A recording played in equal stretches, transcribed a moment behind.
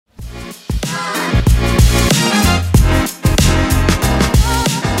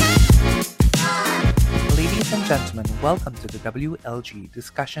gentlemen, welcome to the WLG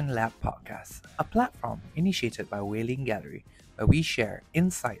Discussion Lab podcast, a platform initiated by Wailing Gallery, where we share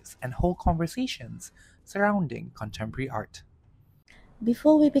insights and hold conversations surrounding contemporary art.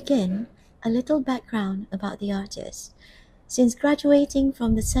 Before we begin, a little background about the artist. Since graduating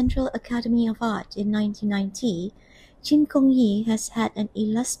from the Central Academy of Art in 1990, Chin Kong Yi has had an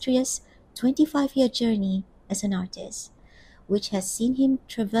illustrious 25-year journey as an artist, which has seen him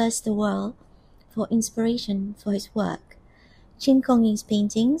traverse the world for inspiration for his work. Chin Kong Yi's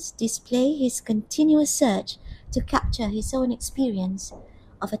paintings display his continuous search to capture his own experience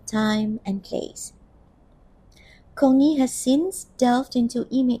of a time and place. Kong Yi has since delved into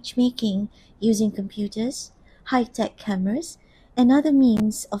image making using computers, high-tech cameras, and other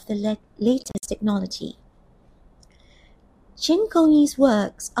means of the latest technology. Chin Kong Yi's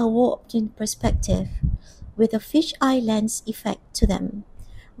works are warped in perspective, with a fisheye lens effect to them.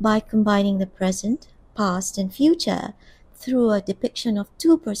 By combining the present, past, and future through a depiction of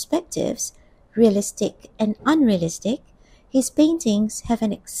two perspectives, realistic and unrealistic, his paintings have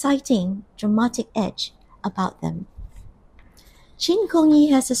an exciting, dramatic edge about them. Chin Kong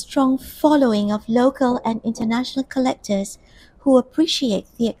Yi has a strong following of local and international collectors who appreciate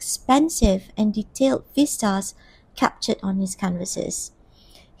the expansive and detailed vistas captured on his canvases.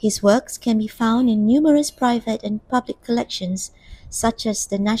 His works can be found in numerous private and public collections such as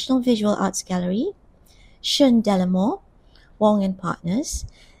the National Visual Arts Gallery, Shen Delamore, Wong and Partners,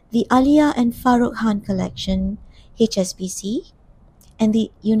 the Alia and Farouk Han Collection, HSBC, and the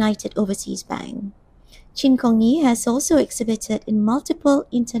United Overseas Bank. Chin Kong Yi has also exhibited in multiple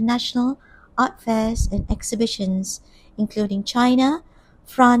international art fairs and exhibitions, including China,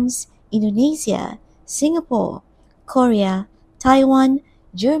 France, Indonesia, Singapore, Korea, Taiwan,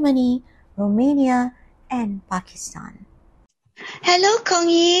 Germany, Romania, and Pakistan. Hello, Kong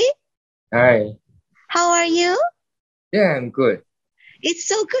Yi. Hi. How are you? Yeah, I'm good. It's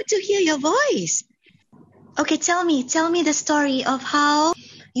so good to hear your voice. Okay, tell me the story of how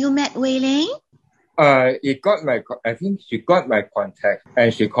you met Wei Ling. I think she got my contact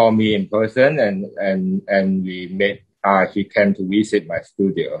and she called me in person and we met. She came to visit my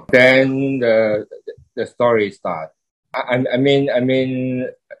studio. Then the story started. I mean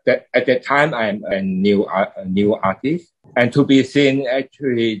that at that time I'm a new artist, and to be seen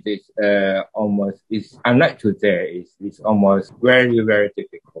actually this almost is unlike today. It's almost very very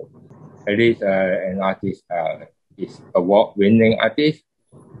difficult. At least an artist is award-winning artist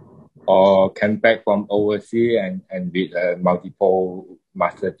or come back from overseas and with multiple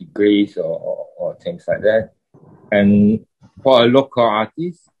master degrees or things like that. And for a local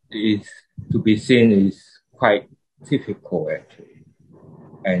artist, is to be seen is quite difficult actually.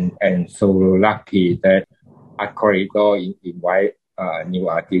 And so lucky that Art Corridor invite new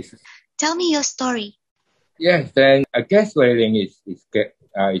artists. Tell me your story. Yes, then I guess Wei Ling is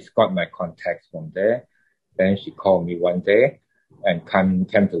got my contacts from there. Then she called me one day and came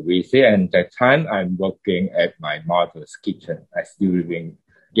to visit. And that time I'm working at my mother's kitchen. I still living,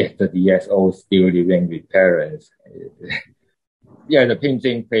 30 years old, still living with parents. Yeah, the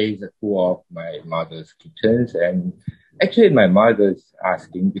painting place full of my mother's kitchens. And actually my mother's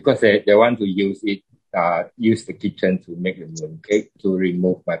asking because they want to use the kitchen to make a mooncake to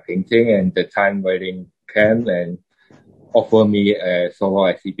remove my painting. And the time Wei Ling came and offer me a solo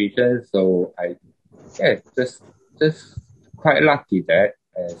exhibition. So just quite lucky that.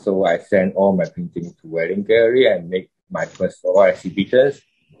 So I sent all my paintings to Wailing Gallery and make my first solo exhibitions.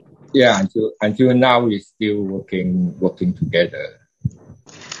 Yeah, until now we're still working together.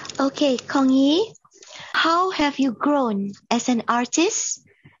 Okay, Kong Yi, how have you grown as an artist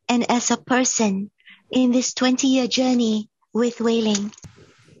and as a person in this 20-year journey with Wei Ling?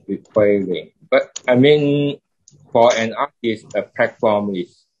 With Wei Ling. But I mean, for an artist, a platform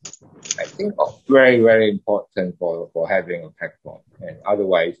is, I think, very, very important for having a platform. And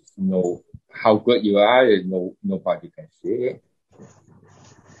otherwise, how good you are, nobody can see it.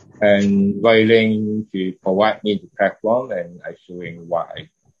 And Wei Ling, she provide me the platform, and I showing what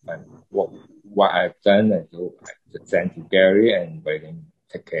I've done, and so I just send to Gary, and Wei Ling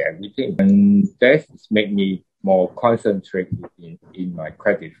take care of everything. And that made me more concentrated in my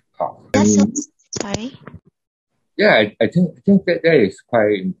creative part. Sorry. Yeah, I think that is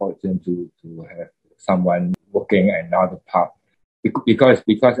quite important to have someone working another part because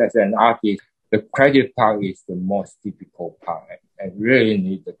as an artist, the creative part is the most difficult part and really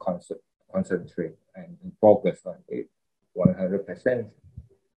need to concentrate and focus on it 100%.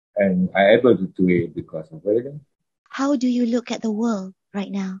 And I'm able to do it because of Wei Ling. How do you look at the world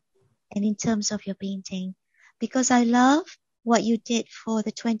right now and in terms of your painting? Because I love what you did for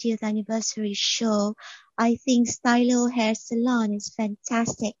the 20th anniversary show I think Stylo Hair Salon is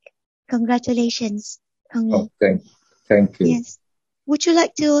fantastic. Congratulations, Kong Yi. Oh, thank you. Yes. Would you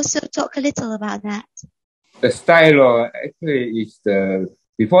like to also talk a little about that? The Stylo actually is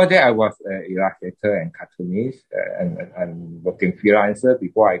before that I was an illustrator and cartoonist, and I'm working freelancer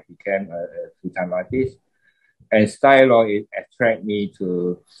before I became a full-time artist. And Stylo, it attracted me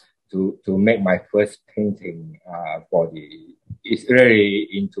to make my first painting it's really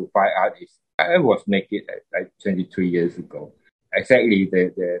into fine art. I was making it like 23 years ago. Exactly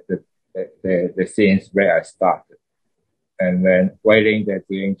the scenes where I started. And when waiting the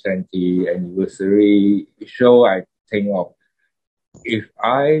 20 anniversary show, I think of if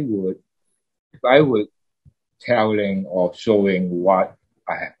I would telling or showing what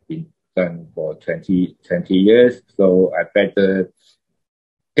I have been done for 20 years, so I better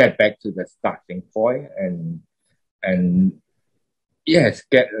get back to the starting point and yes,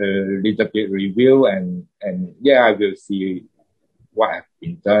 get a little bit review and yeah, I will see what has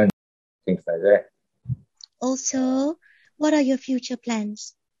been done, things like that. Also, what are your future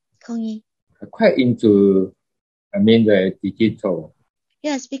plans, Kong Yi? I'm quite into, the digital.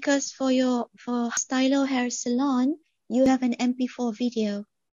 Yes, because for Stylo Hair Salon, you have an MP4 video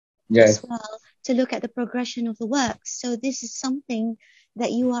Yes. as well to look at the progression of the works. So this is something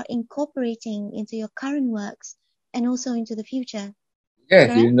that you are incorporating into your current works and also into the future. Yes,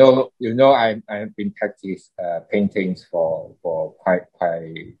 correct? I've been practice paintings for quite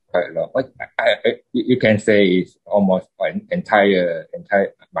a lot. Like you can say it's almost my entire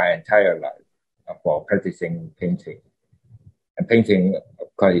life for practicing painting. And painting,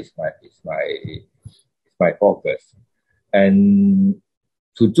 of course, is my focus. And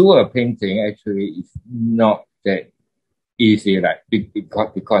to do a painting actually is not that easy, like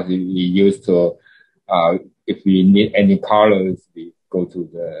because we used to if we need any colors, we go to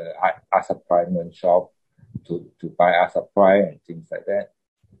the art supply shop to buy art supply and things like that.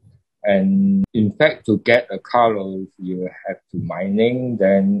 And in fact, to get a colors, you have to mining.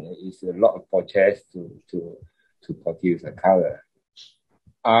 Then it's a lot of process to produce a color.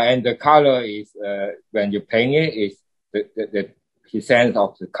 And the color is when you paint it, is the percent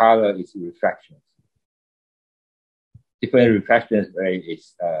of the color is reflections. Different reflections rate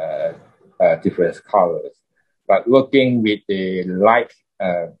is different colors. But working with the light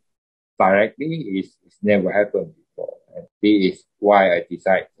directly is never happened before. And this is why I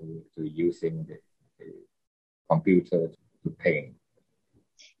decided to using the computer to paint.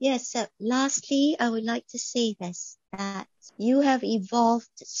 Yes. Lastly, I would like to say this, that you have evolved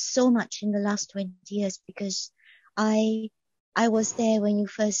so much in the last 20 years because I was there when you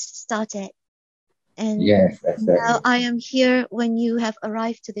first started. And yes, exactly. Now I am here when you have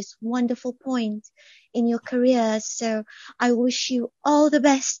arrived to this wonderful point in your career. So I wish you all the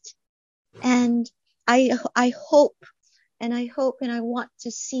best. And I hope and I want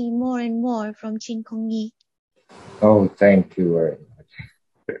to see more and more from Chin Kong Yi. Oh, thank you very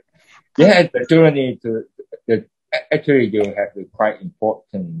much. Yeah, the journey actually you have a quite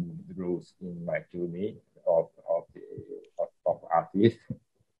important rules in my journey of artist.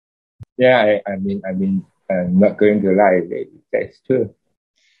 Yeah, I'm not going to lie, that's true.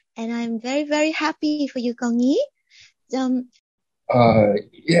 And I'm very, very happy for you, Kong Yi.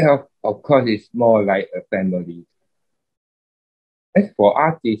 Yeah, of course, it's more like a family. As for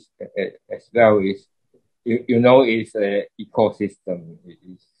artists as well, it's it's an ecosystem.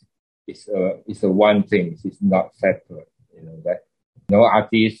 It's a one thing. It's not separate. That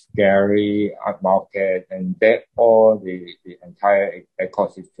artists, gallery, art market, and that all the entire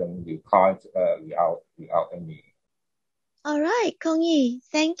ecosystem you can't without any. All right, Kong Yi,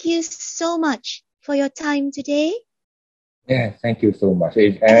 thank you so much for your time today. Yeah, thank you so much.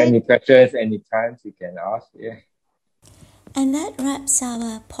 If any questions, anytime you can ask. Yeah. And that wraps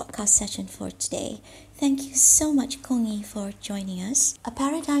our podcast session for today. Thank you so much, Kong Yi, for joining us. A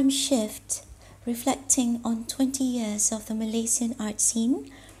paradigm shift reflecting on 20 years of the Malaysian art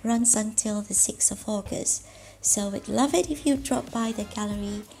scene runs until the 6th of August. So we'd love it if you drop by the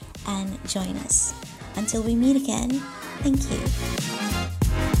gallery and join us. Until we meet again, thank you.